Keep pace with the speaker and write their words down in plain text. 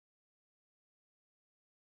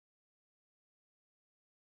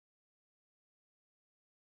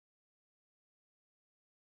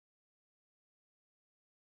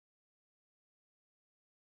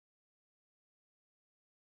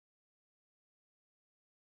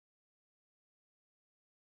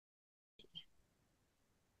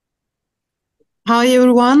Hi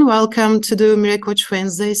everyone, welcome to the Mirakoç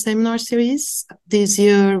Wednesday seminar series. This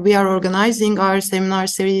year we are organizing our seminar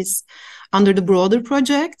series under the broader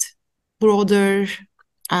project. Broader,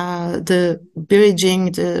 the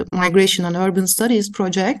Bridging the Migration and Urban Studies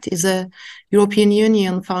project is a European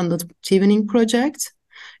Union funded twinning project.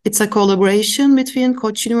 It's a collaboration between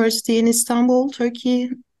Koç University in Istanbul, Turkey,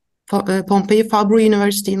 Pompeu Fabra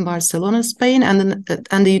University in Barcelona, Spain, and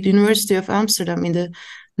the University of Amsterdam in the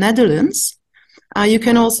Netherlands. You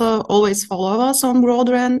can also always follow us on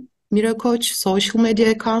Broader and Mirakoç social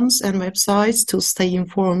media accounts and websites to stay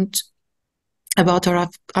informed about our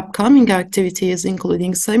upcoming activities,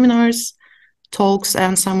 including seminars, talks,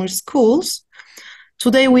 and summer schools.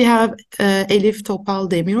 Today we have Elif Topal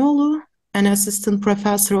Demiroğlu, an assistant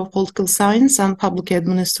professor of political science and public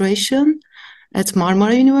administration at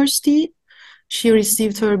Marmara University. She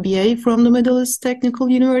received her BA from the Middle East Technical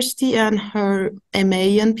University and her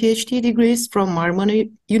MA and PhD degrees from Marmara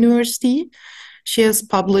University. She has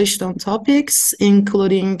published on topics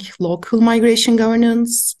including local migration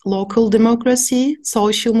governance, local democracy,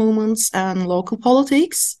 social movements, and local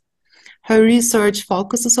politics. Her research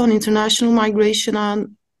focuses on international migration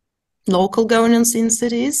and local governance in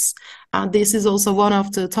cities. And this is also one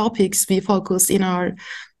of the topics we focus in our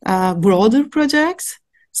broader projects.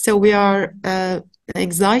 So we are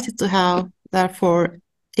excited to have, therefore,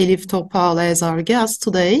 Elif Topal as our guest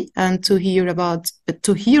today and to hear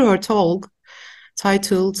her talk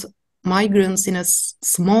titled Migrants in a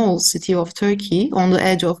Small City of Turkey on the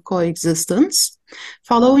Edge of Coexistence.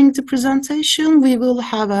 Following the presentation, we will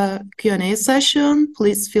have a Q&A session.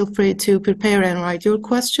 Please feel free to prepare and write your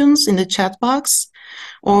questions in the chat box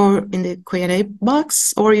or in the Q&A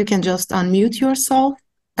box, or you can just unmute yourself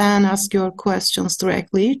and ask your questions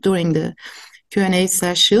directly during the Q&A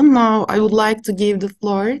session. Now, I would like to give the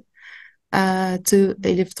floor to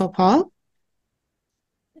Elif Topal.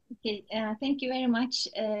 Okay, thank you very much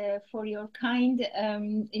for your kind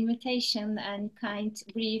invitation and kind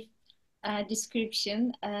brief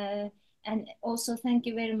description. And also thank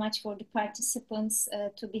you very much for the participants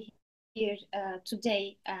to be here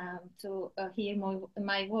today to hear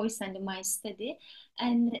my voice and my study.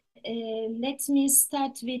 And let me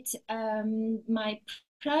start with my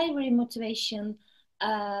primary motivation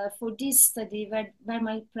for this study, where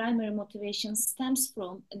my primary motivation stems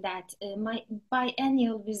from, that my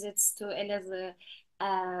biannual visits to Elazığ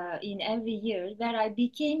in every year, where I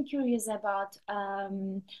became curious about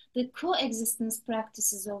the coexistence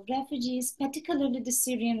practices of refugees, particularly the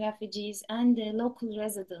Syrian refugees and the local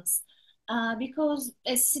residents. Because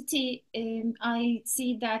a city, I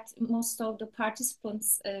see that most of the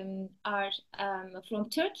participants are from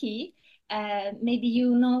Turkey. Maybe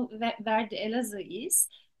you know where the Elazığ is.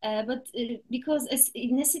 But because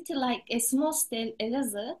in a city like a small state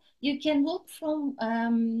Elazığ, you can walk from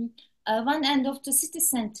one end of the city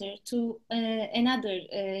center to another,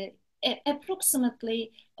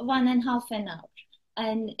 approximately 1.5 hours.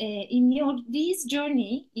 And in this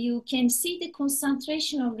journey, you can see the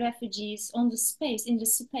concentration of refugees on the space, in the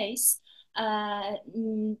space,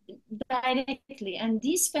 directly, and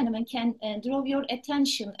this phenomenon can draw your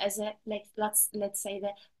attention as a, like, let's say,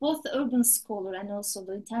 the both urban scholar and also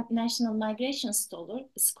the international migration scholar.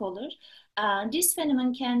 This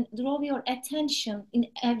phenomenon can draw your attention in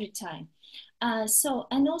every time.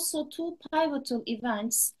 And also two pivotal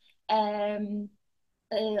events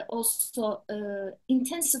also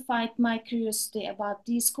intensified my curiosity about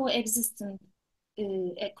these coexistence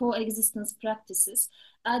practices.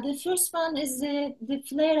 The first one is the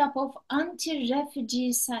flare-up of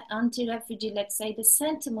anti-refugee, let's say, the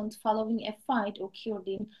sentiment following a fight occurred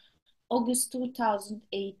in August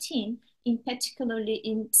 2018, in particularly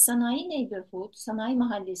in Sanayi Neighbourhood, Sanayi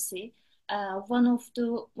Mahallesi, one of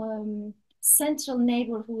the central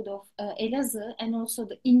neighborhood of Elazığ, and also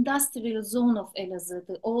the industrial zone of Elazığ,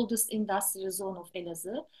 the oldest industrial zone of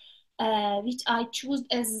Elazığ, which I chose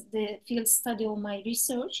as the field study of my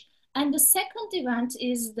research. And the second event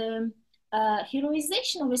is the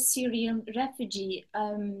heroization of a Syrian refugee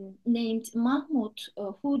named Mahmoud,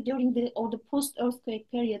 who during the post-earthquake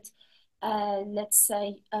period, let's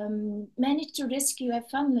say, managed to rescue a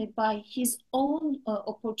family by his own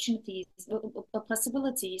opportunities,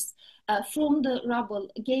 possibilities from the rubble,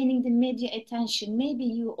 gaining the media attention. Maybe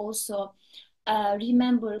you also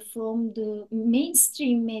remember from the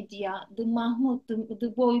mainstream media, the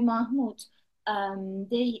boy Mahmoud.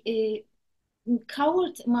 They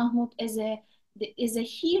covered Mahmoud as a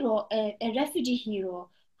hero, a refugee hero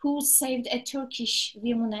who saved a Turkish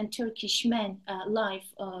woman and Turkish man life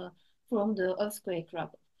from the earthquake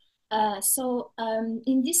rubble.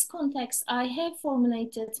 In this context, I have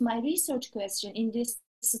formulated my research question in this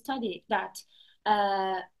study that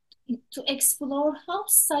to explore how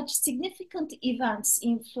such significant events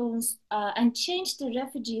influence and change the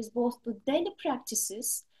refugees, both the daily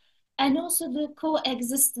practices and also the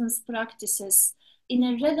coexistence practices in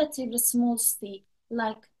a relatively small state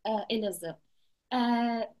like Elazığ.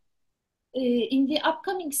 In the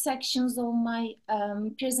upcoming sections of my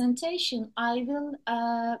presentation, I will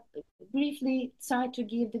briefly try to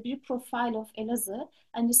give the brief profile of Elazığ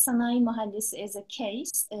and the Sanayi Mahallesi as a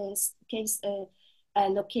case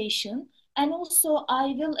location. And also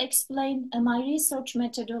I will explain my research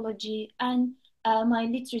methodology and my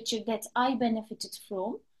literature that I benefited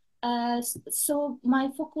from. So my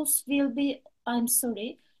focus will be, will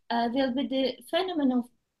be the phenomenon of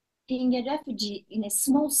being a refugee in a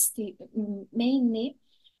small state, mainly.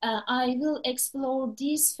 I will explore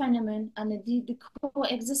these phenomena and the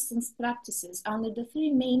coexistence practices under the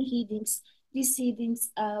three main headings. These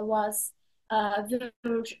headings were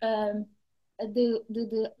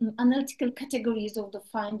the analytical categories of the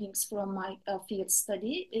findings from my field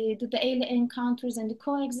study, the daily encounters and the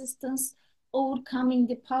coexistence, overcoming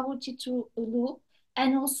the poverty through loop,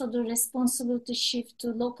 and also the responsibility shift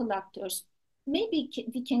to local actors. Maybe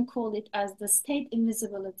we can call it as the state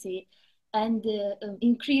invisibility and the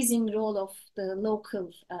increasing role of the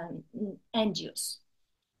local NGOs.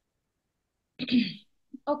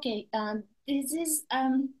 Okay, this is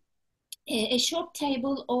a short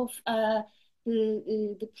table of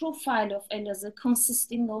the profile of Elazığ,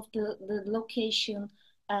 consisting of the location,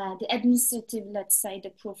 the administrative, let's say,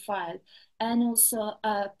 the profile, and also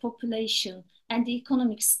population and the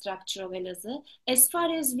economic structure of Elazığ. As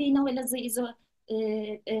far as we know, Elazığ is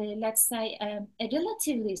let's say, a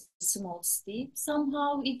relatively small state.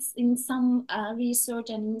 Somehow it's in some research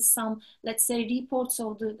and in some, let's say, reports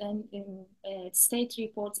of the state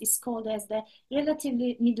reports, it's called as the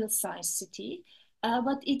relatively middle-sized city.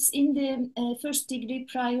 But it's in the first degree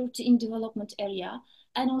priority in development area.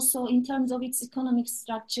 And also in terms of its economic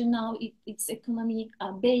structure now, its economy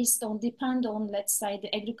depend on, let's say,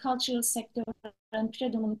 the agricultural sector and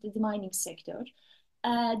predominantly the mining sector.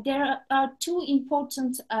 There are two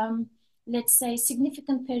important, let's say,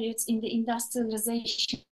 significant periods in the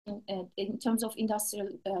industrialization in terms of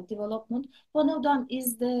industrial development. One of them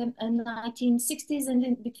is the 1960s and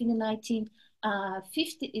then between the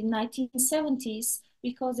 1970s,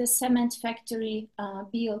 because a cement factory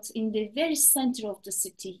built in the very center of the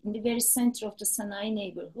city, in the very center of the Sanayi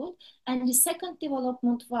neighborhood. And the second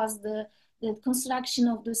development was the construction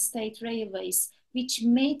of the state railways, which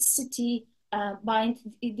made city by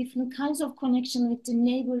different kinds of connection with the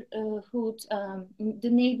neighborhood, the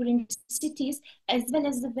neighboring cities, as well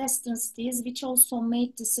as the western cities, which also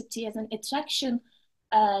made the city as an attraction,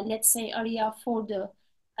 let's say, area for the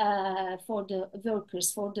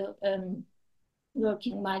workers, for the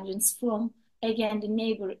working migrants from, again, the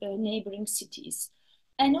neighboring cities.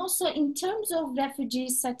 And also in terms of refugee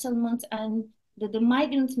settlement and the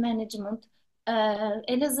migrant management,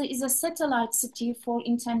 Elazığ is a satellite city for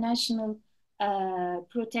international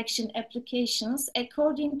protection applications.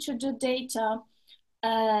 According to the data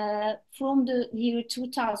from the year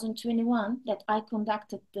 2021 that I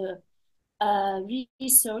conducted the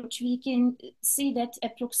research, we can see that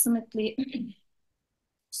approximately,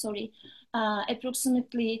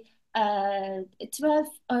 approximately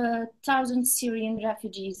 12,000 Syrian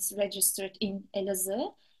refugees registered in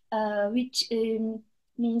Elazığ, which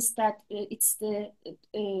means that it's the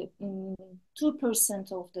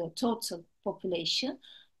 2% of the total population.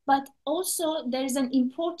 But also there is an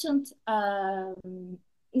important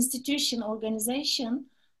institution, organization,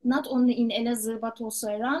 not only in Elazığ, but also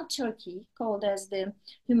around Turkey, called as the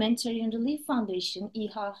Humanitarian Relief Foundation,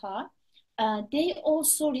 İHH. They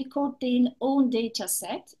also record their own data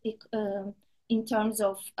set in terms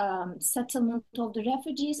of settlement of the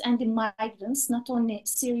refugees and the migrants, not only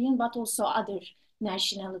Syrian, but also other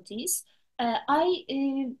nationalities. I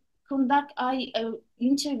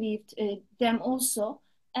interviewed them also,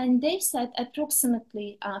 and they said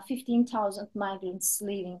approximately 15,000 migrants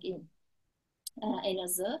living in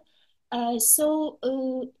Elazığ.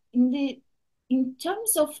 In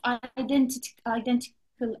terms of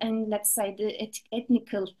identical and, let's say, the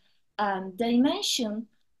ethnical dimension,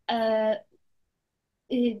 there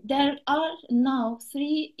are now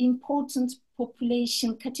three important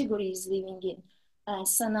population categories living in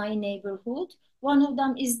Sanayi neighborhood. One of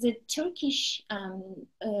them is the Turkish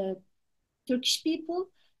people.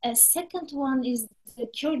 Second one is the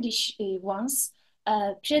Kurdish ones,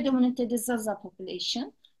 predominantly the Zaza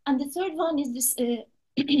population. And the third one is this,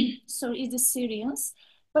 is the Syrians.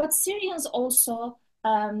 But Syrians also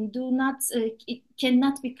do not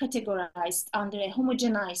cannot be categorized under a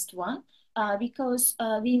homogenized one because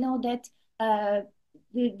we know that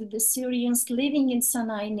the Syrians living in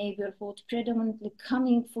Sanayi neighborhood predominantly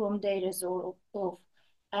coming from Deir ez-Zor of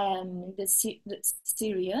the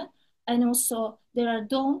Syria, and also there are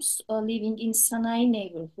domes living in Sanayi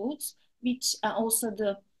neighborhoods, which are also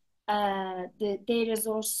the Deir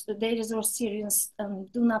ez-Zor Syrians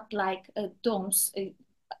do not like domes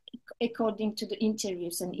according to the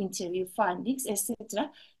interviews and interview findings, etc.,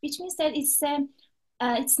 which means that it's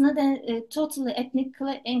not a totally ethnic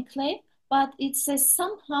enclave, but it's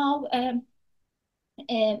somehow a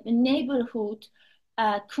neighborhood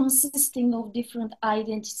consisting of different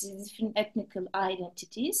identities, different ethnic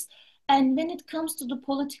identities. And when it comes to the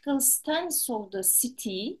political stance of the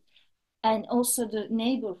city and also the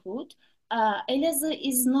neighborhood, Elazığ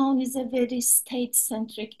is known as a very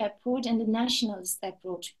state-centric approach and a nationalist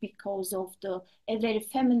approach because of a very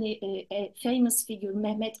famous figure,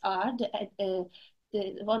 Mehmet Ağar,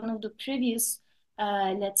 one of the previous,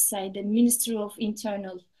 let's say, the Minister of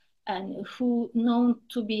Internal, and who known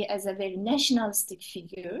to be as a very nationalistic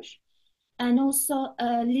figure, and also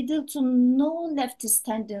little to no leftist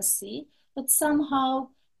tendency, but somehow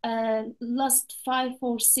last 5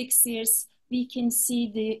 or 6 years, we can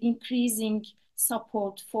see the increasing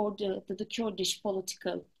support for the Kurdish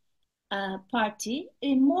political party.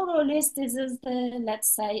 More or less, this is let's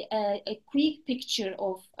say, a quick picture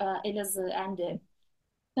of Elazığ and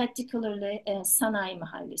particularly Sanayi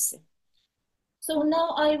Mahallesi. So now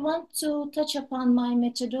I want to touch upon my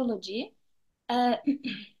methodology.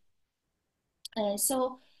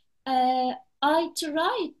 So I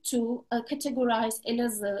try to categorize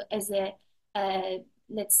Elazığ as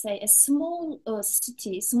let's say, a small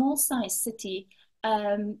city, small size city,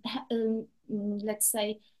 let's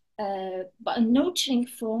say, nurturing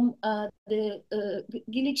from the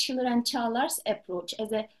Gilikşiler and Çağlar's approach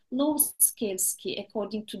as a low-scale ski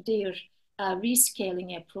according to their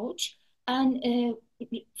rescaling approach. And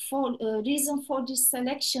for reason for this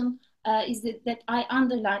selection is that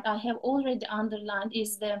I have already underlined,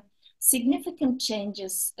 is the significant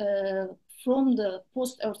changes from the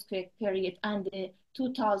post-earthquake period and the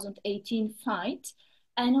 2018 fight.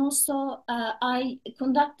 And also I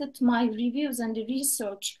conducted my reviews and the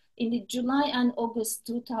research in the July and August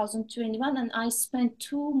 2021, and I spent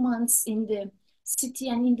 2 months in the city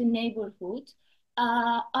and in the neighborhood.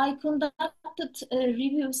 I conducted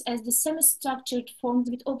reviews as the semi-structured forms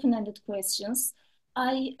with open-ended questions.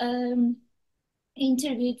 I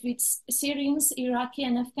interviewed with Syrians, Iraqi,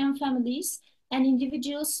 and Afghan families and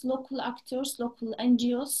individuals, local actors, local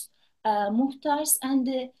NGOs, mukhtars, and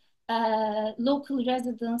the local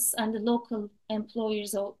residents and the local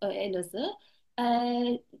employers of Elazığ.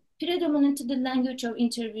 Predominantly, the language of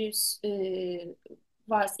interviews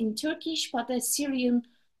was in Turkish, but a Syrian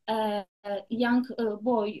young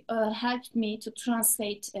boy helped me to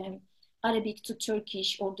translate Arabic to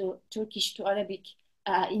Turkish or the Turkish to Arabic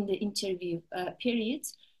in the interview period.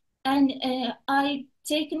 And I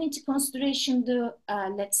taken into consideration the,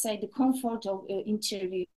 let's say, the comfort of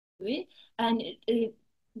interview. And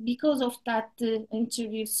because of that, the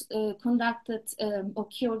interviews conducted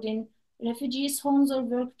occurred in refugees' homes or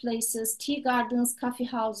workplaces, tea gardens, coffee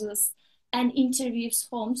houses, and interviews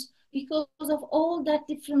homes. Because of all that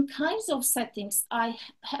different kinds of settings, I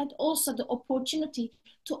had also the opportunity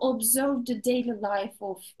to observe the daily life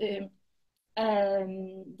of the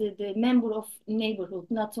member of neighborhood,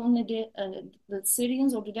 not only the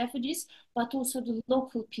Syrians or the refugees, but also the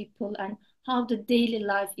local people and how the daily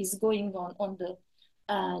life is going on the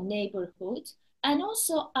neighborhood. And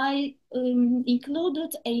also I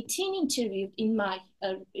included 18 interviews in my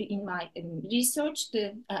research,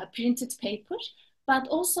 the printed paper, but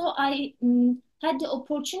also I had the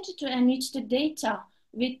opportunity to enrich the data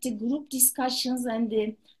with the group discussions and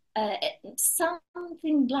the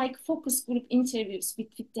something like focus group interviews with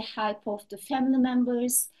the help of the family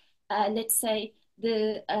members, let's say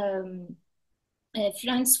the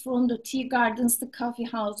friends from the tea gardens, the coffee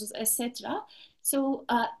houses, etc. So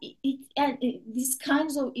these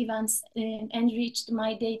kinds of events enriched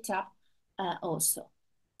my data also.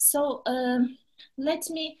 So let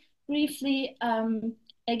me briefly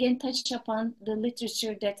again touch upon the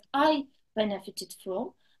literature that I benefited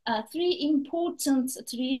from. Three,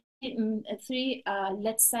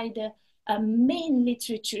 let's say, the main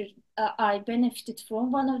literature I benefited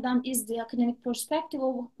from. One of them is the academic perspective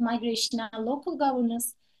of migration and local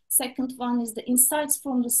governance. Second one is the insights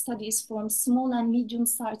from the studies from small and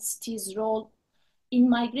medium-sized cities' role in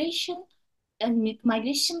migration. and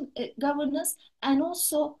migration governance, and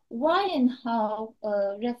also why and how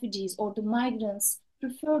refugees or the migrants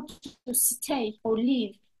prefer to stay or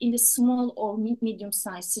live in the small or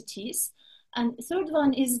medium-sized cities. And the third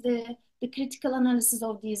one is the critical analysis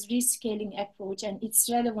of this rescaling approach and its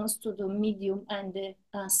relevance to the medium and the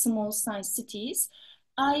small-sized cities.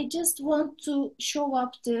 I just want to show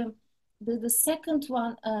up the second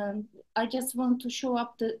one. I just want to show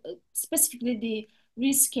up specifically the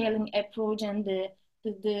rescaling approach and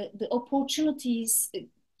the opportunities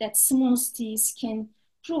that small cities can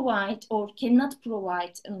provide or cannot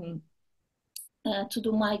provide to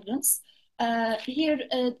the migrants. Here,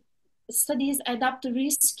 studies adopt a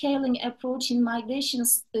rescaling approach in migration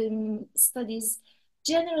studies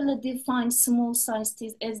generally define small sized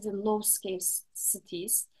cities as the low scale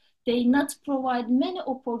cities. They not provide many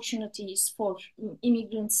opportunities for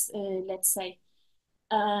immigrants, let's say,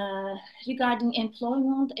 regarding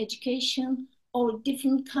employment, education, or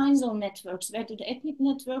different kinds of networks, whether the ethnic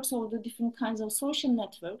networks or the different kinds of social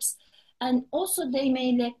networks. And also they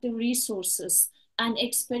may lack the resources and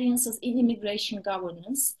experiences in immigration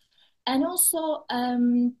governance. And also,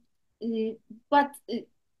 but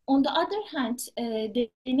on the other hand, they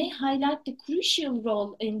may highlight the crucial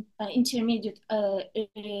role in intermediate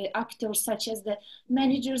actors such as the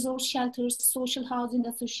managers of shelters, social housing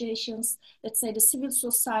associations, let's say the civil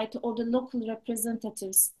society or the local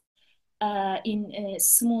representatives in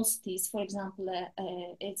small cities, for example,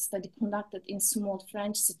 a study conducted in small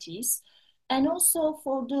French cities. And also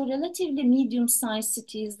for the relatively medium-sized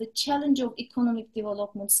cities, the challenge of economic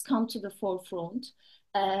developments come to the forefront.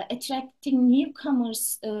 Attracting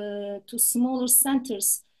newcomers to smaller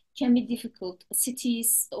centers can be difficult.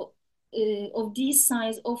 Cities of this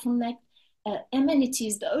size often lack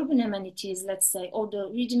amenities, the urban amenities, let's say, or the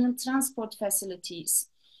regional transport facilities,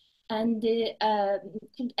 and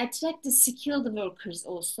could attract the skilled workers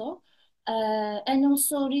also. And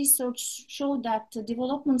also research showed that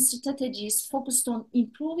development strategies focused on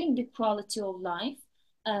improving the quality of life,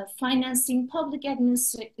 financing public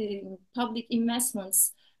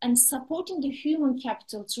investments, and supporting the human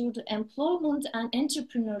capital through the employment and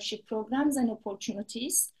entrepreneurship programs and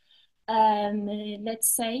opportunities, let's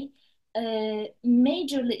say,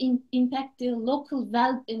 majorly impact the local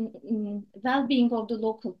well-being of the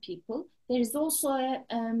local people. There is also a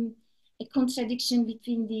contradiction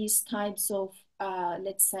between these types of,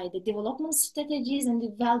 let's say, the development strategies and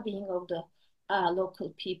the well-being of the local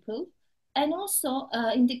people. And also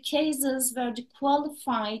in the cases where the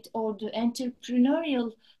qualified or the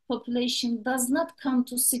entrepreneurial population does not come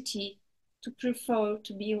to city to prefer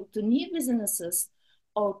to build the new businesses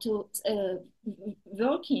or to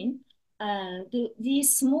work in,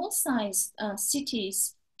 these small-sized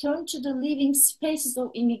cities turn to the living spaces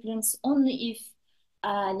of immigrants only if,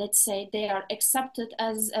 let's say, they are accepted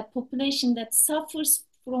as a population that suffers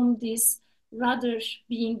from this, rather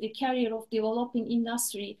being the carrier of developing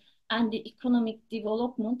industry and the economic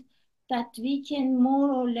development, that we can more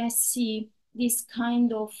or less see this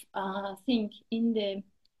kind of thing in the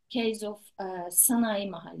case of Sanayi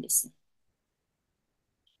Mahallesi.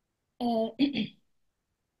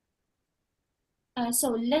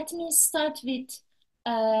 So let me start with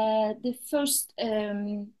the first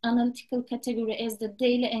analytical category as the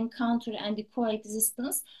daily encounter and the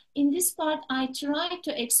coexistence. In this part, I try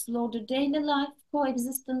to explore the daily life,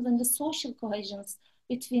 coexistence, and the social cohesions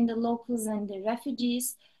between the locals and the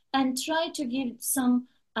refugees, and try to give some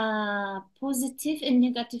positive and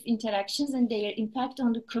negative interactions and their impact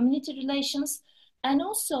on the community relations, and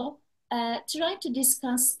also try to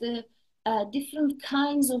discuss the different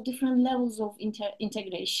levels of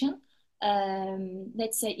integration,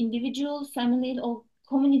 let's say individual, family, or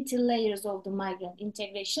community layers of the migrant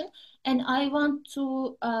integration. And I want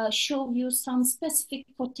to show you some specific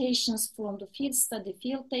quotations from the field study,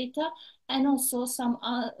 field data, and also some,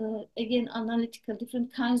 again, analytical,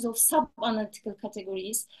 different kinds of sub-analytical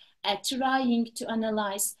categories, trying to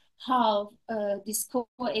analyze how this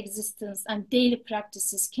coexistence and daily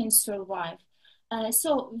practices can survive.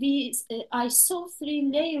 So I saw three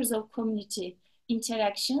layers of community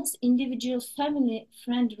interactions: individual, family,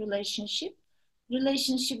 friend relationship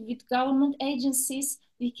with government agencies.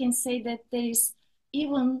 We can say that there is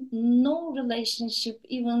even no relationship,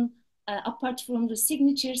 even apart from the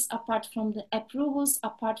signatures, apart from the approvals,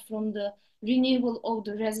 apart from the renewal of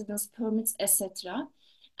the residence permits, etc.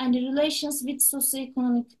 And the relations with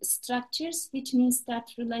socioeconomic structures, which means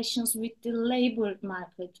that relations with the labor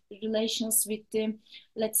market, relations with the,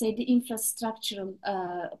 let's say, the infrastructural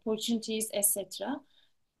opportunities, etc.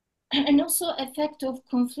 And also effect of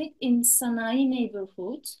conflict in Sanayi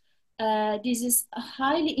neighborhood, This is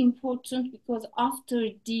highly important because after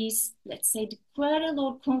this, let's say, the quarrel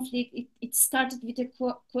or conflict, it started with a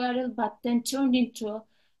quarrel, but then turned into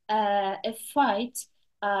a fight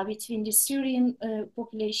between the Syrian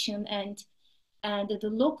population and the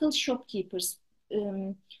local shopkeepers.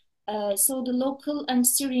 So the local and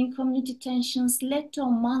Syrian community tensions led to a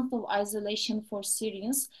month of isolation for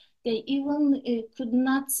Syrians. They even could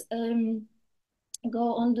not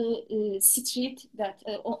go on the street that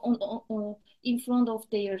in front of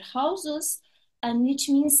their houses, and which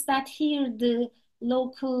means that here the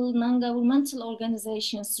local non-governmental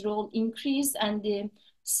organizations' role increased and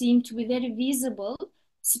seem to be very visible.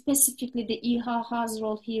 Specifically, the İHA's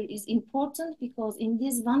role here is important because in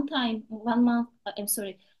this a 1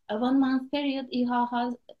 month period, İHA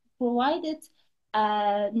has provided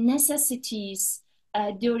necessities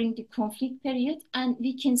during the conflict period, and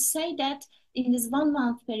we can say that in this 1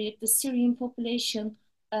 month period, the Syrian population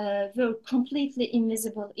were completely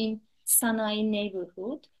invisible in Sanayi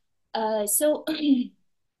neighborhood. So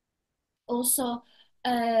also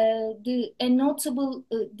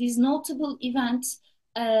this notable event,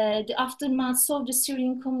 the aftermath of the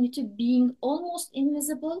Syrian community being almost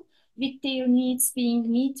invisible, with their needs being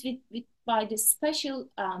met with by the special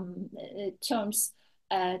terms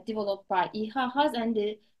developed by İHA and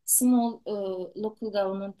the small local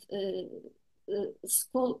government,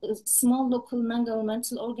 small local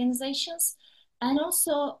non-governmental organizations. And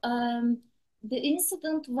also the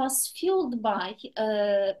incident was fueled by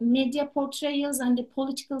media portrayals and the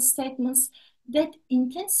political statements that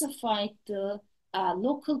intensified the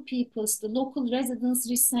local people's, the local residents'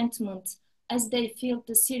 resentment, as they felt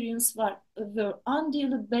the Syrians were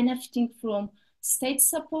unduly benefiting from state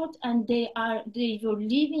support, and they were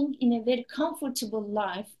living in a very comfortable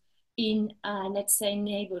life in, let's say,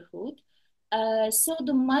 neighborhood. So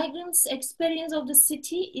the migrants' experience of the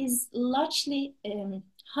city is largely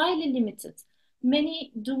highly limited.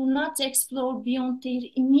 Many do not explore beyond their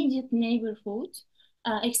immediate neighborhood,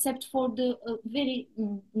 except for the very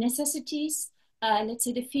necessities, let's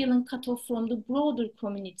say the feeling cut off from the broader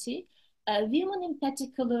community. Women in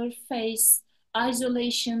particular face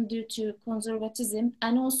isolation due to conservatism,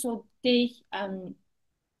 and also they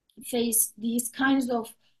face these kinds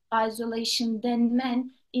of isolation than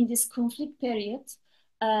men in this conflict period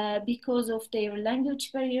because of their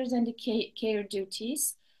language barriers and the care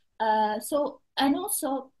duties. And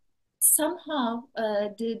also somehow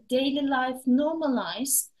the daily life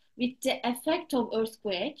normalized with the effect of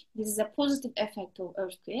earthquake. This is a positive effect of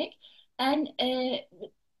earthquake. And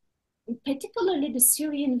particularly the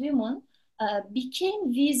Syrian women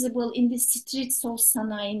became visible in the streets of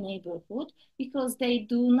Sanayi neighborhood because they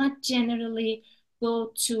do not generally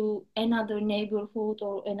go to another neighborhood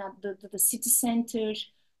or the city center.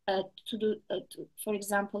 For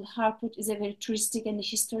example, Harput is a very touristic and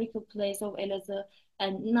historical place of Elazığ,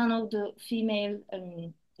 and none of the female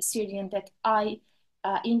Syrian that I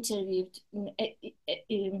interviewed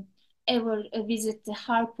ever visit the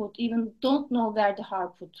Harput, even don't know where the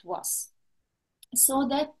Harput was. So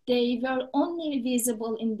that they were only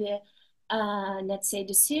visible in the, let's say,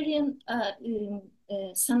 the Syrian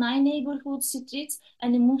Sanayi neighborhood streets,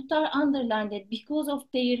 and the muhtar underlined that because of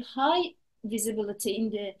their high visibility in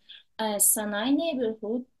the Sanayi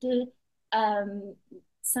neighborhood, the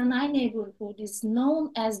Sanayi neighborhood is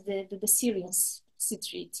known as the Syrian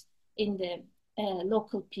street in the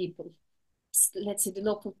local people, let's say the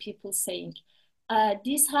local people saying.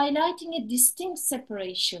 This highlighting a distinct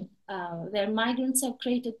separation where migrants have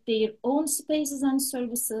created their own spaces and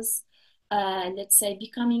services, let's say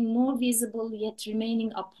becoming more visible yet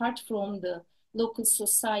remaining apart from the local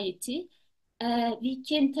society. We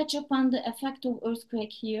can touch upon the effect of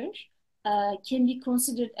earthquake here. Can be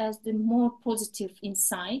considered as the more positive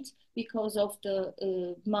insight because of the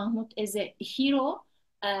Mahmut as a hero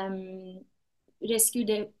rescued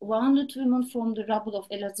a wounded woman from the rubble of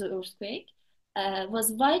Elazığ earthquake.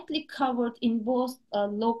 Was widely covered in both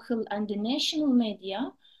local and the national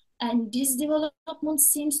media, and this development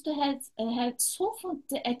seems to have softened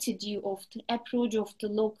the attitude of the approach of the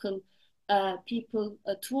local people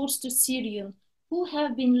towards the Syrian who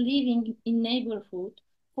have been living in neighborhood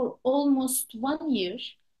for almost 1 year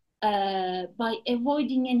by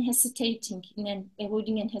avoiding and hesitating,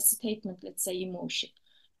 let's say, emotion.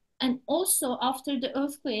 And also after the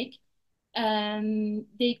earthquake,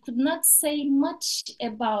 they could not say much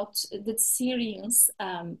about the Syrians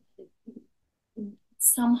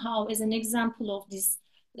somehow as an example of this,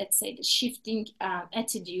 let's say, the shifting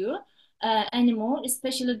attitude anymore,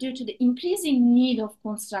 especially due to the increasing need of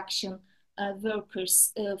construction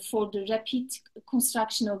workers for the rapid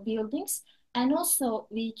construction of buildings. And also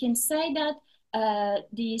we can say that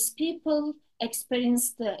these people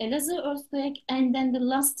experienced the Elazığ earthquake, and then the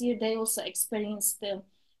last year they also experienced the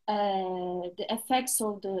effects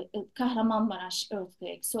of the Kahramanmaraş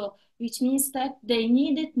earthquake. So which means that they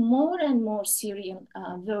needed more and more Syrian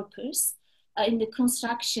workers in the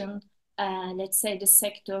construction, let's say, the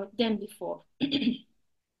sector than before.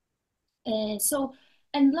 So,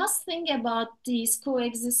 and last thing about these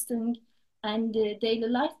coexisting and daily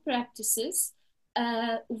life practices,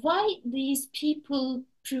 why these people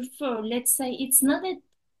prefer, let's say, it's not a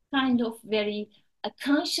kind of very a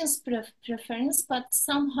conscious preference, but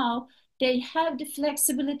somehow they have the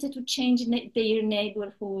flexibility to change their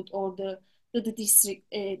neighborhood or the district,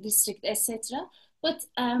 etc. But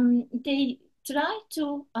they try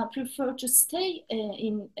to prefer to stay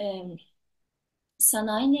in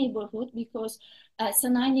Sanayi Neighbourhood because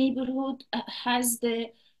Sanayi Neighbourhood has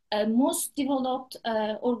the most developed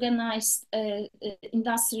organized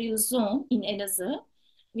industrial zone in Elazığ,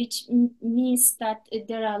 which means that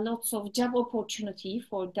there are lots of job opportunity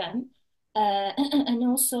for them. And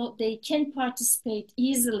also they can participate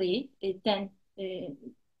easily than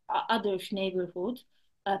other neighborhood,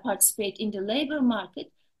 participate in the labor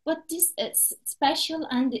market. But this special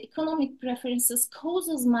and economic preferences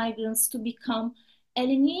causes migrants to become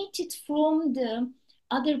alienated from the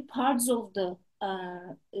other parts of the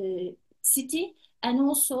city, and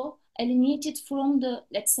also alienated from the,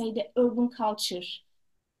 let's say, the urban culture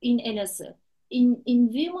in Elazığ. In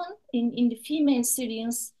women, in the female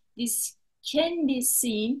Syrians, this can be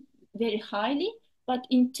seen very highly, but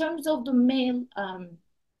in terms of the male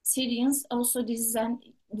Syrians, also this is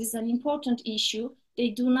an important issue. They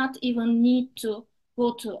do not even need to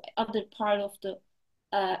go to other part of the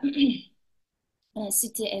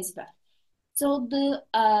city as well. So the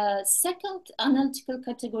second analytical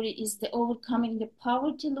category is the overcoming the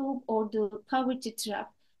poverty loop or the poverty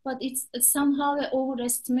trap. But it's somehow an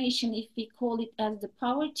overestimation if we call it as the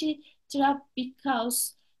poverty trap,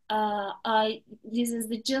 because this is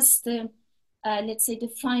just let's say the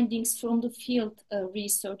findings from the field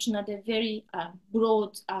research, not a very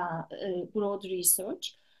broad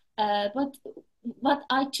research. But what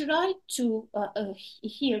I try to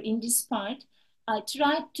here in this part, I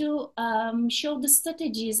tried to show the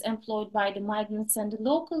strategies employed by the migrants and the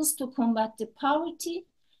locals to combat the poverty,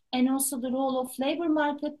 and also the role of labor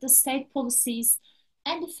market, the state policies,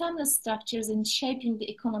 and the family structures in shaping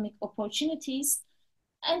the economic opportunities,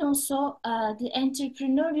 and also the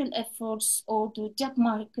entrepreneurial efforts or the job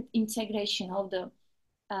market integration of the,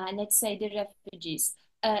 let's say, the refugees.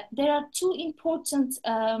 There are two important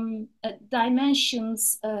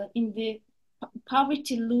dimensions in the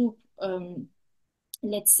poverty loop,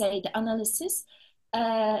 let's say, the analysis.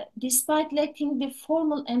 Despite lacking the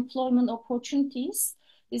formal employment opportunities,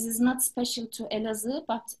 this is not special to Elazığ,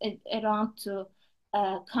 but around the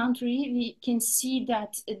country, we can see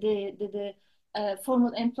that the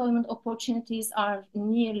formal employment opportunities are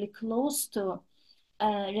nearly close to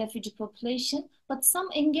refugee population, but some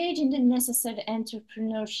engage in the necessary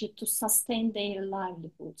entrepreneurship to sustain their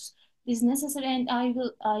livelihoods. This necessary, and I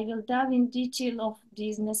will delve in detail of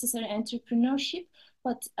these necessary entrepreneurship,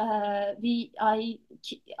 but I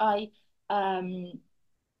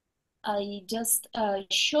just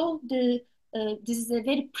showed this is a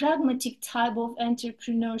very pragmatic type of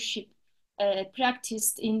entrepreneurship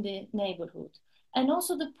practiced in the neighborhood. And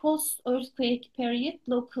also the post-earthquake period,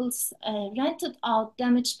 locals rented out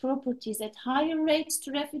damaged properties at higher rates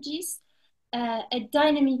to refugees, a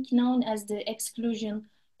dynamic known as the exclusion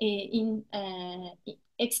in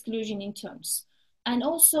terms. And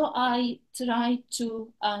also I tried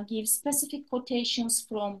to give specific quotations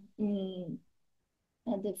from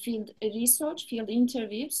the field research, field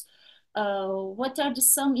interviews. What are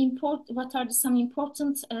some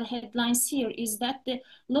important headlines here is that the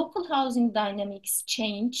local housing dynamics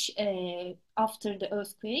change after the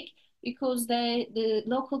earthquake, because the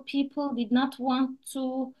local people did not want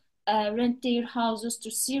to rent their houses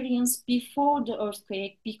to Syrians before the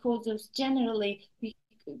earthquake, because of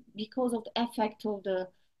because of the effect of the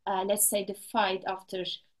let's say the fight after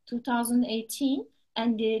 2018,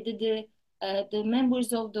 and the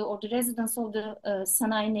members of the, or the residents of the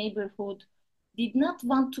Sanayi neighborhood did not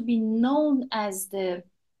want to be known as the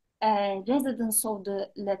residents of the,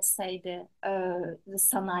 let's say, the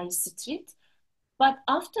Sanayi street. But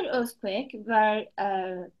after earthquake, where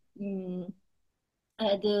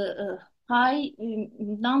the high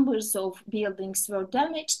numbers of buildings were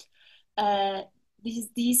damaged,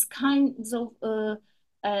 these kinds of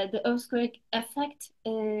the earthquake effect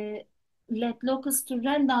led locals to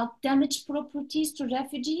rent out damaged properties to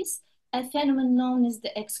refugees a phenomenon known as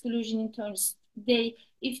the exclusion in terms.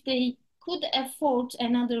 If they could afford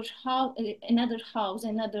another house,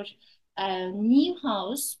 new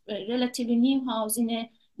house, relatively new house in a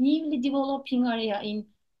newly developing area in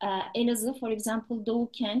Elazığ, for example, Doğu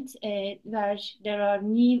Kent, where there are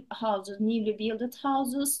new houses, newly built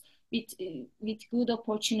houses with good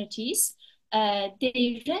opportunities.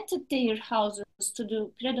 They rented their houses to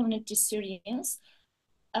the predominantly Syrians.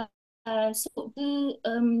 So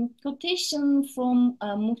the quotation from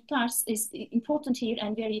Mukhtars is important here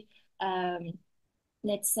and very,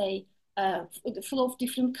 let's say, full of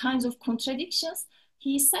different kinds of contradictions.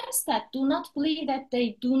 He says that do not believe that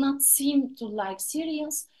they do not seem to like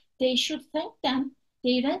Syrians. They should thank them.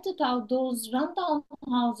 They rented out those rundown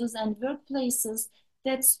houses and workplaces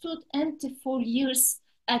that stood empty for years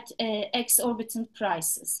at exorbitant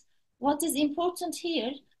prices. What is important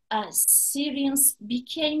here, Syrians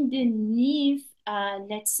became the new,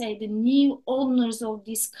 let's say, the new owners of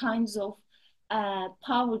these kinds of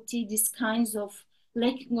poverty, these kinds of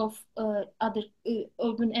lacking of other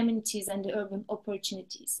urban amenities and urban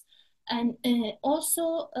opportunities. And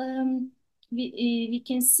also, we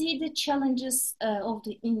can see the challenges of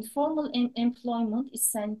the informal employment.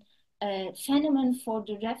 It's an phenomenon for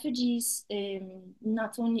the refugees,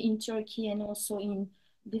 not only in Turkey and also in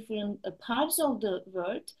different parts of the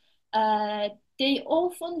world. They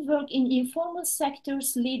often work in informal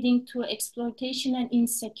sectors, leading to exploitation and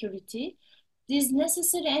insecurity. This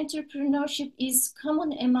necessary entrepreneurship is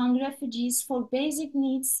common among refugees for basic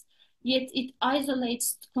needs, yet it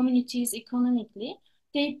isolates communities economically.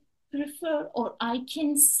 They prefer, or I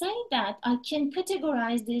can say that I can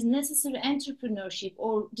categorize this necessary entrepreneurship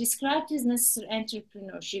or describe this necessary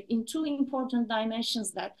entrepreneurship in two important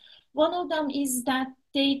dimensions. That one of them is that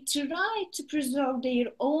they try to preserve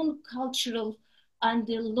their own cultural and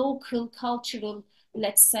the local cultural,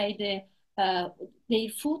 let's say, their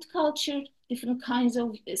food culture, different kinds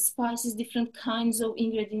of spices, different kinds of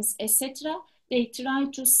ingredients, etc. They try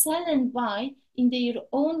to sell and buy in their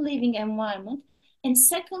own living environment. And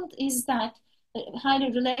second is that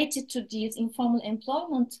highly related to this informal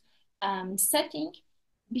employment setting,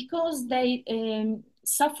 because they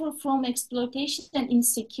suffer from exploitation and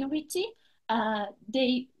insecurity,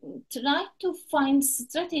 they try to find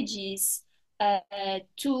strategies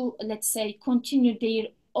to, let's say, continue their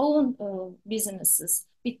own businesses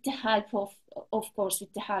with the help of course,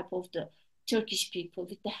 with the help of the Turkish people,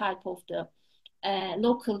 with the help of the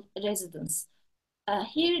local residents.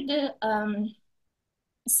 Here,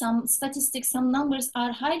 some statistics, some numbers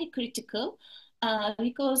are highly critical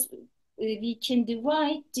because we can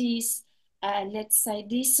divide these, let's say,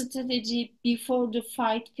 this strategy before the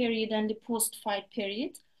fight period and the post-fight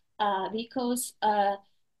period, because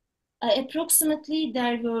approximately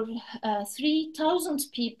there were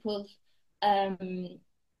 3,000 people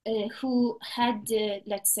who had,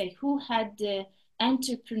 let's say, who had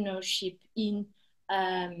entrepreneurship in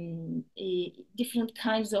different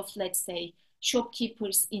kinds of, let's say,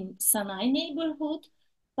 shopkeepers in Sanayi neighborhood.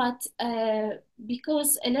 But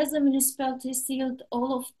because Elazığ municipality sealed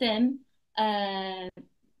all of them, and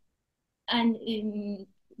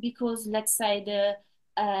because, let's say,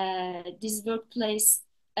 this workplace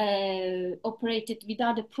operated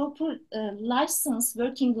without a proper license,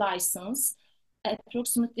 working license,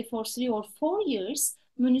 approximately for 3 or 4 years,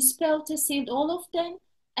 municipality sealed all of them,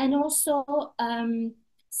 and also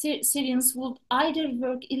Syrians would either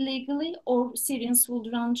work illegally or Syrians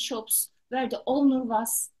would run shops where the owner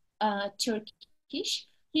was Turkish.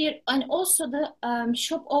 Here, and also the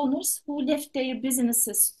shop owners who left their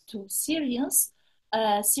businesses to Syrians,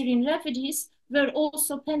 Syrian refugees, were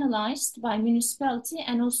also penalized by municipality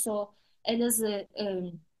and also Elazığ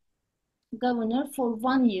governor for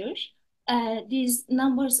 1 year. These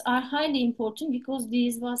numbers are highly important because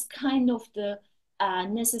this was kind of the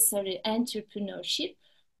necessary entrepreneurship.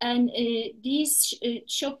 And these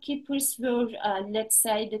shopkeepers were, let's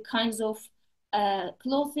say, the kinds of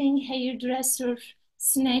clothing, hairdresser,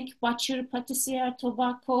 snack, butcher, patissier,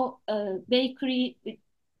 tobacco, bakery,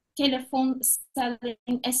 telephone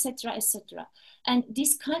selling, etc., etc. And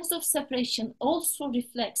these kinds of separation also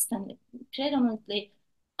reflects then predominantly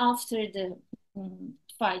after the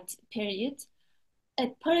fight period, a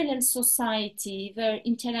parallel society where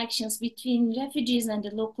interactions between refugees and the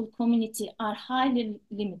local community are highly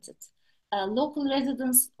limited. Local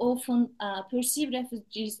residents often perceive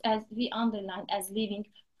refugees, as we underline, as living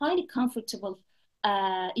highly comfortable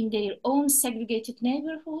in their own segregated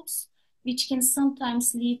neighborhoods, which can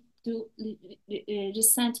sometimes lead to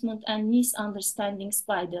resentment and misunderstandings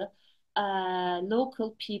by the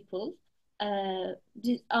local people.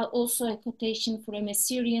 Also a quotation from a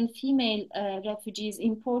Syrian female refugee is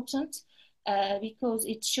important because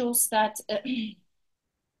it shows that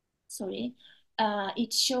sorry,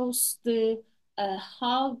 it shows the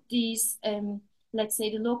how these let's say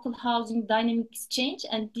the local housing dynamics change,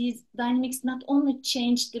 and these dynamics not only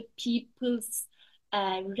change the people's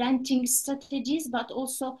renting strategies, but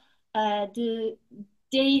also the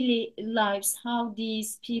daily lives, how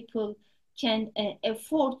these people can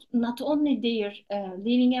afford not only their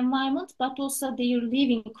living environment, but also their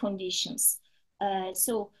living conditions.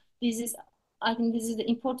 So this is, I think this is the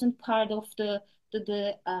important part of the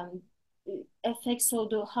effects of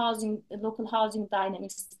the housing, local housing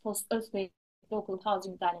dynamics, post-earthquake local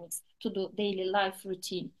housing dynamics to the daily life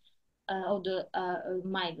routine of the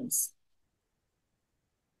migrants.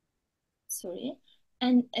 Sorry.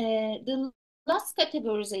 And the last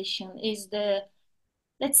categorization is the,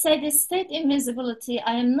 let's say, the state invisibility.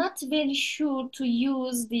 I am not very sure to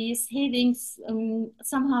use these headings.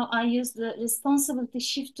 Somehow I use the responsibility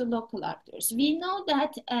shift to local actors. We know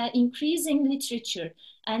that increasing literature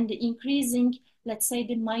and increasing, let's say,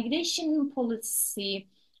 the migration policy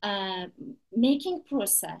making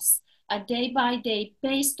process day by day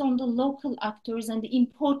based on the local actors and the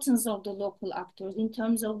importance of the local actors in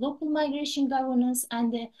terms of local migration governance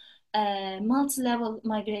and the multi-level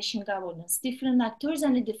migration governance, different actors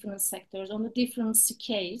and the different sectors on the different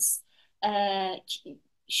scales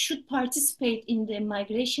should participate in the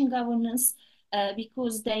migration governance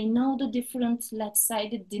because they know the different, let's say,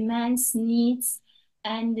 the demands, needs,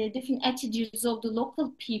 and the different attitudes of the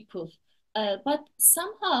local people. But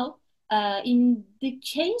somehow, in the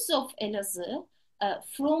case of Elazığ,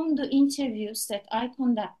 from the interviews that I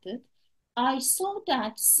conducted, I saw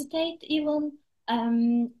that state even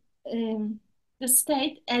the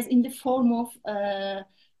state, as in the form of a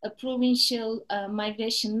provincial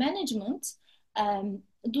migration management,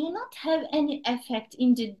 do not have any effect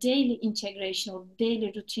in the daily integration or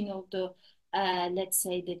daily routine of the, let's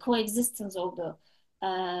say, the coexistence of the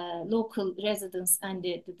local residents and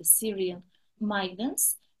the Syrian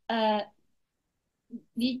migrants.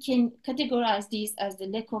 We can categorize these as the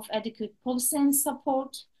lack of adequate policy and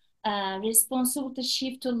support, responsibility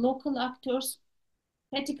shift to local actors,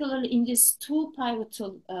 particularly in these two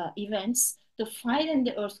pivotal events, the fire and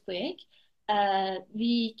the earthquake.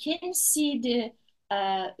 We can see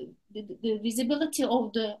the visibility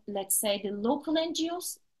of the, let's say, the local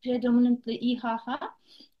NGOs, predominantly İHH,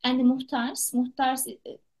 and the mukhtars.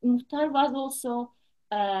 Mukhtar was also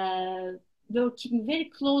working very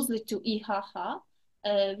closely to İHH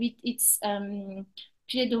with its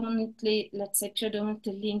predominantly, let's say,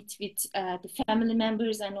 predominantly linked with the family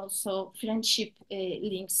members and also friendship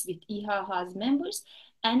links with İHH's members.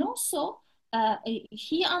 And also,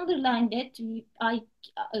 he underlined that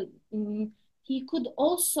he could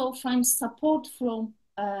also find support from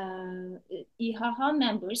İHH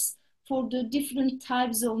members for the different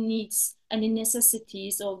types of needs and the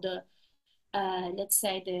necessities of the, let's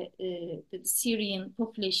say, the Syrian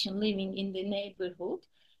population living in the neighborhood,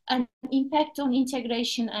 and impact on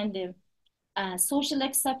integration and the social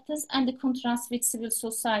acceptance and the contrast with civil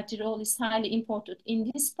society role is highly important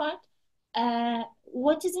in this part.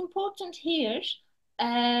 What is important here,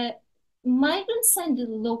 migrants and the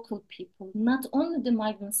local people, not only the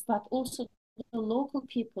migrants, but also the local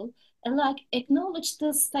people alike acknowledge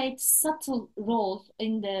the state's subtle role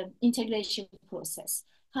in the integration process,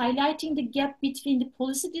 highlighting the gap between the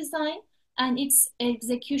policy design and its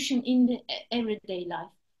execution in the everyday life.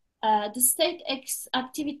 The state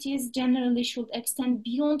activities generally should extend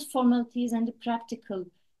beyond formalities and the practical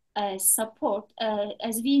support,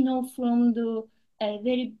 as we know from the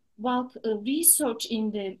very bulk research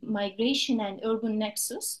in the migration and urban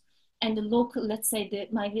nexus and the local, let's say, the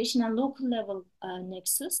migration and local level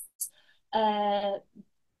nexus.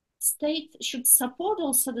 State should support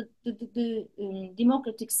also the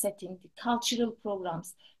democratic setting, the cultural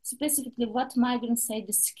programs, specifically what migrants say,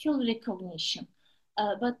 the skill recognition.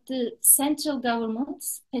 But the central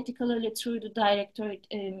governments, particularly through the directorate,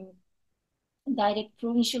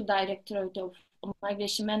 provincial directorate of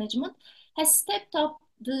migration management, has stepped up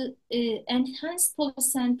the enhanced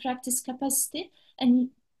policy and practice capacity, and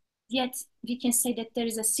yet we can say that there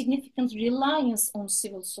is a significant reliance on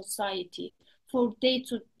civil society for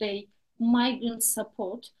day-to-day migrant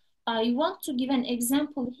support. I want to give an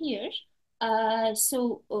example here.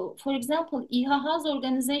 For example, İHH's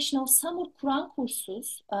organization of summer Quran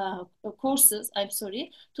courses,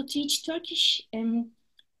 to teach Turkish,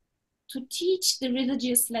 to teach the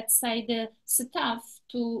religious, let's say, the staff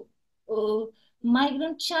to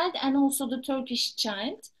migrant child and also the Turkish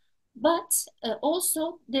child. But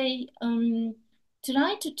also they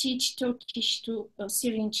try to teach Turkish to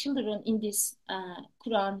Syrian children in this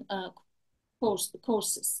Quran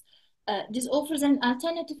courses. This offers an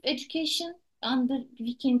alternative education, and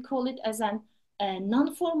we can call it as an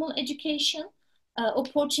non-formal education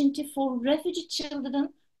opportunity for refugee children,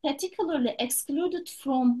 particularly excluded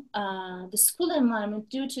from the school environment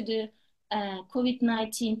due to the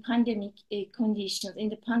COVID-19 pandemic conditions. In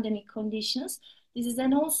the pandemic conditions, this is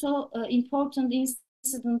an also important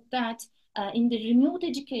incident that in the remote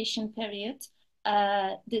education period,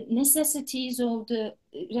 the necessities of the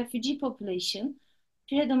refugee population,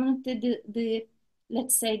 predominantly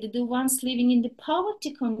let's say the ones living in the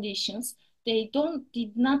poverty conditions, they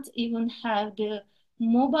did not even have the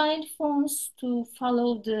mobile phones to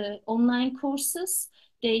follow the online courses.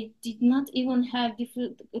 They did not even have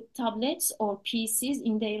different tablets or PCs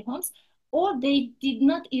in their homes, or they did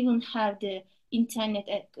not even have the internet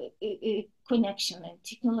connection and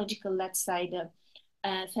technological, let's say, the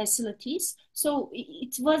facilities. So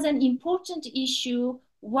it was an important issue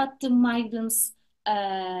what the migrants,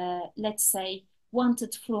 let's say,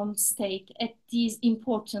 wanted from state at these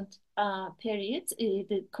important periods,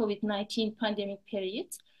 the COVID-19 pandemic period.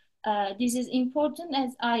 This is important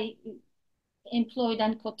as I employed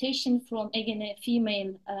an quotation from, again, a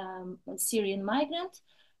female Syrian migrant.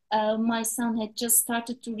 My son had just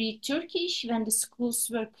started to read Turkish when the schools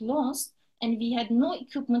were closed and we had no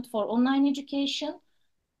equipment for online education.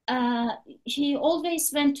 He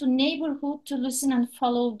always went to neighborhood to listen and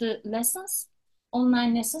follow the lessons,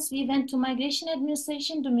 online lessons. We went to migration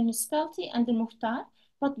administration, the municipality, and the muhtar,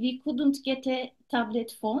 but we couldn't get a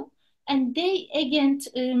tablet phone. And they again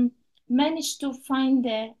managed to find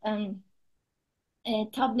a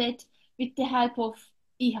tablet with the help of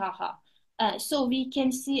İHA. So we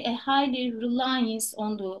can see a highly reliance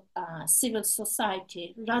on the civil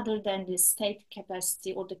society rather than the state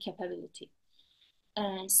capacity or the capability.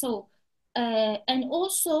 And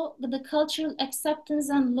also the cultural acceptance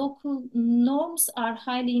and local norms are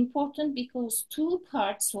highly important because two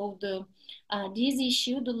parts of this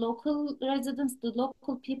issue, the local residents, the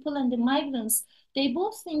local people, and the migrants, they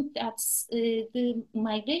both think that the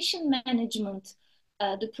migration management,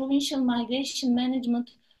 the provincial migration management,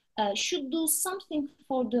 should do something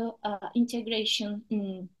for the integration.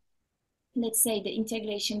 Let's say the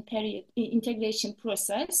integration period, integration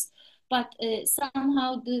process, but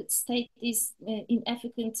somehow the state is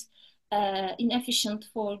inefficient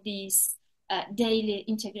for these daily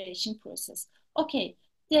integration process. Okay,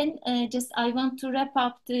 then just I want to wrap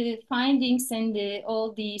up the findings and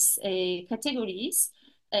all these categories.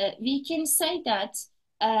 We can say that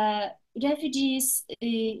refugees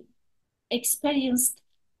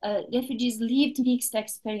lived mixed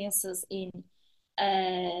experiences in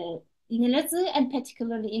Elazığ and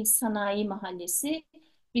particularly in Sanayi Mahallesi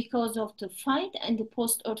because of the fight and the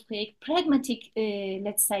post-earthquake pragmatic,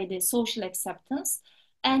 let's say, the social acceptance,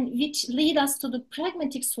 and which lead us to the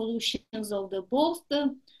pragmatic solutions of both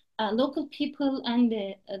the local people and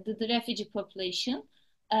the refugee population.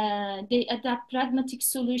 They adopt pragmatic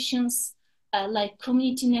solutions like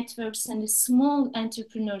community networks and small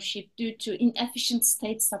entrepreneurship due to inefficient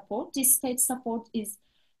state support. This state support is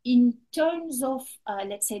in terms of,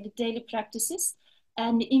 let's say, the daily practices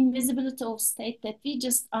and the invisibility of state that we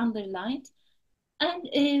just underlined. And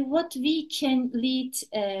what we can reach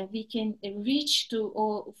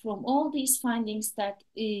to from all these findings that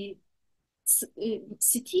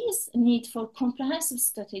cities need for comprehensive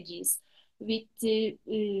strategies with the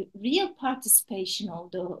real participation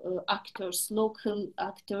of the actors, local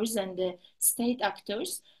actors and the state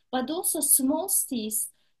actors, but also small cities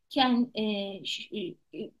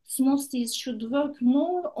should work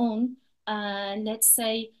more on, let's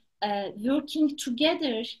say, working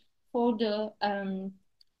together for the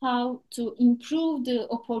how to improve the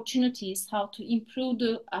opportunities, how to improve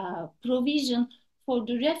the provision for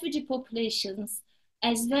the refugee populations,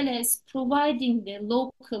 as well as providing the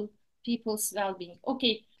local people's well-being.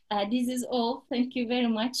 Okay, this is all. Thank you very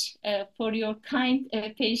much for your kind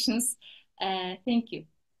patience. Thank you.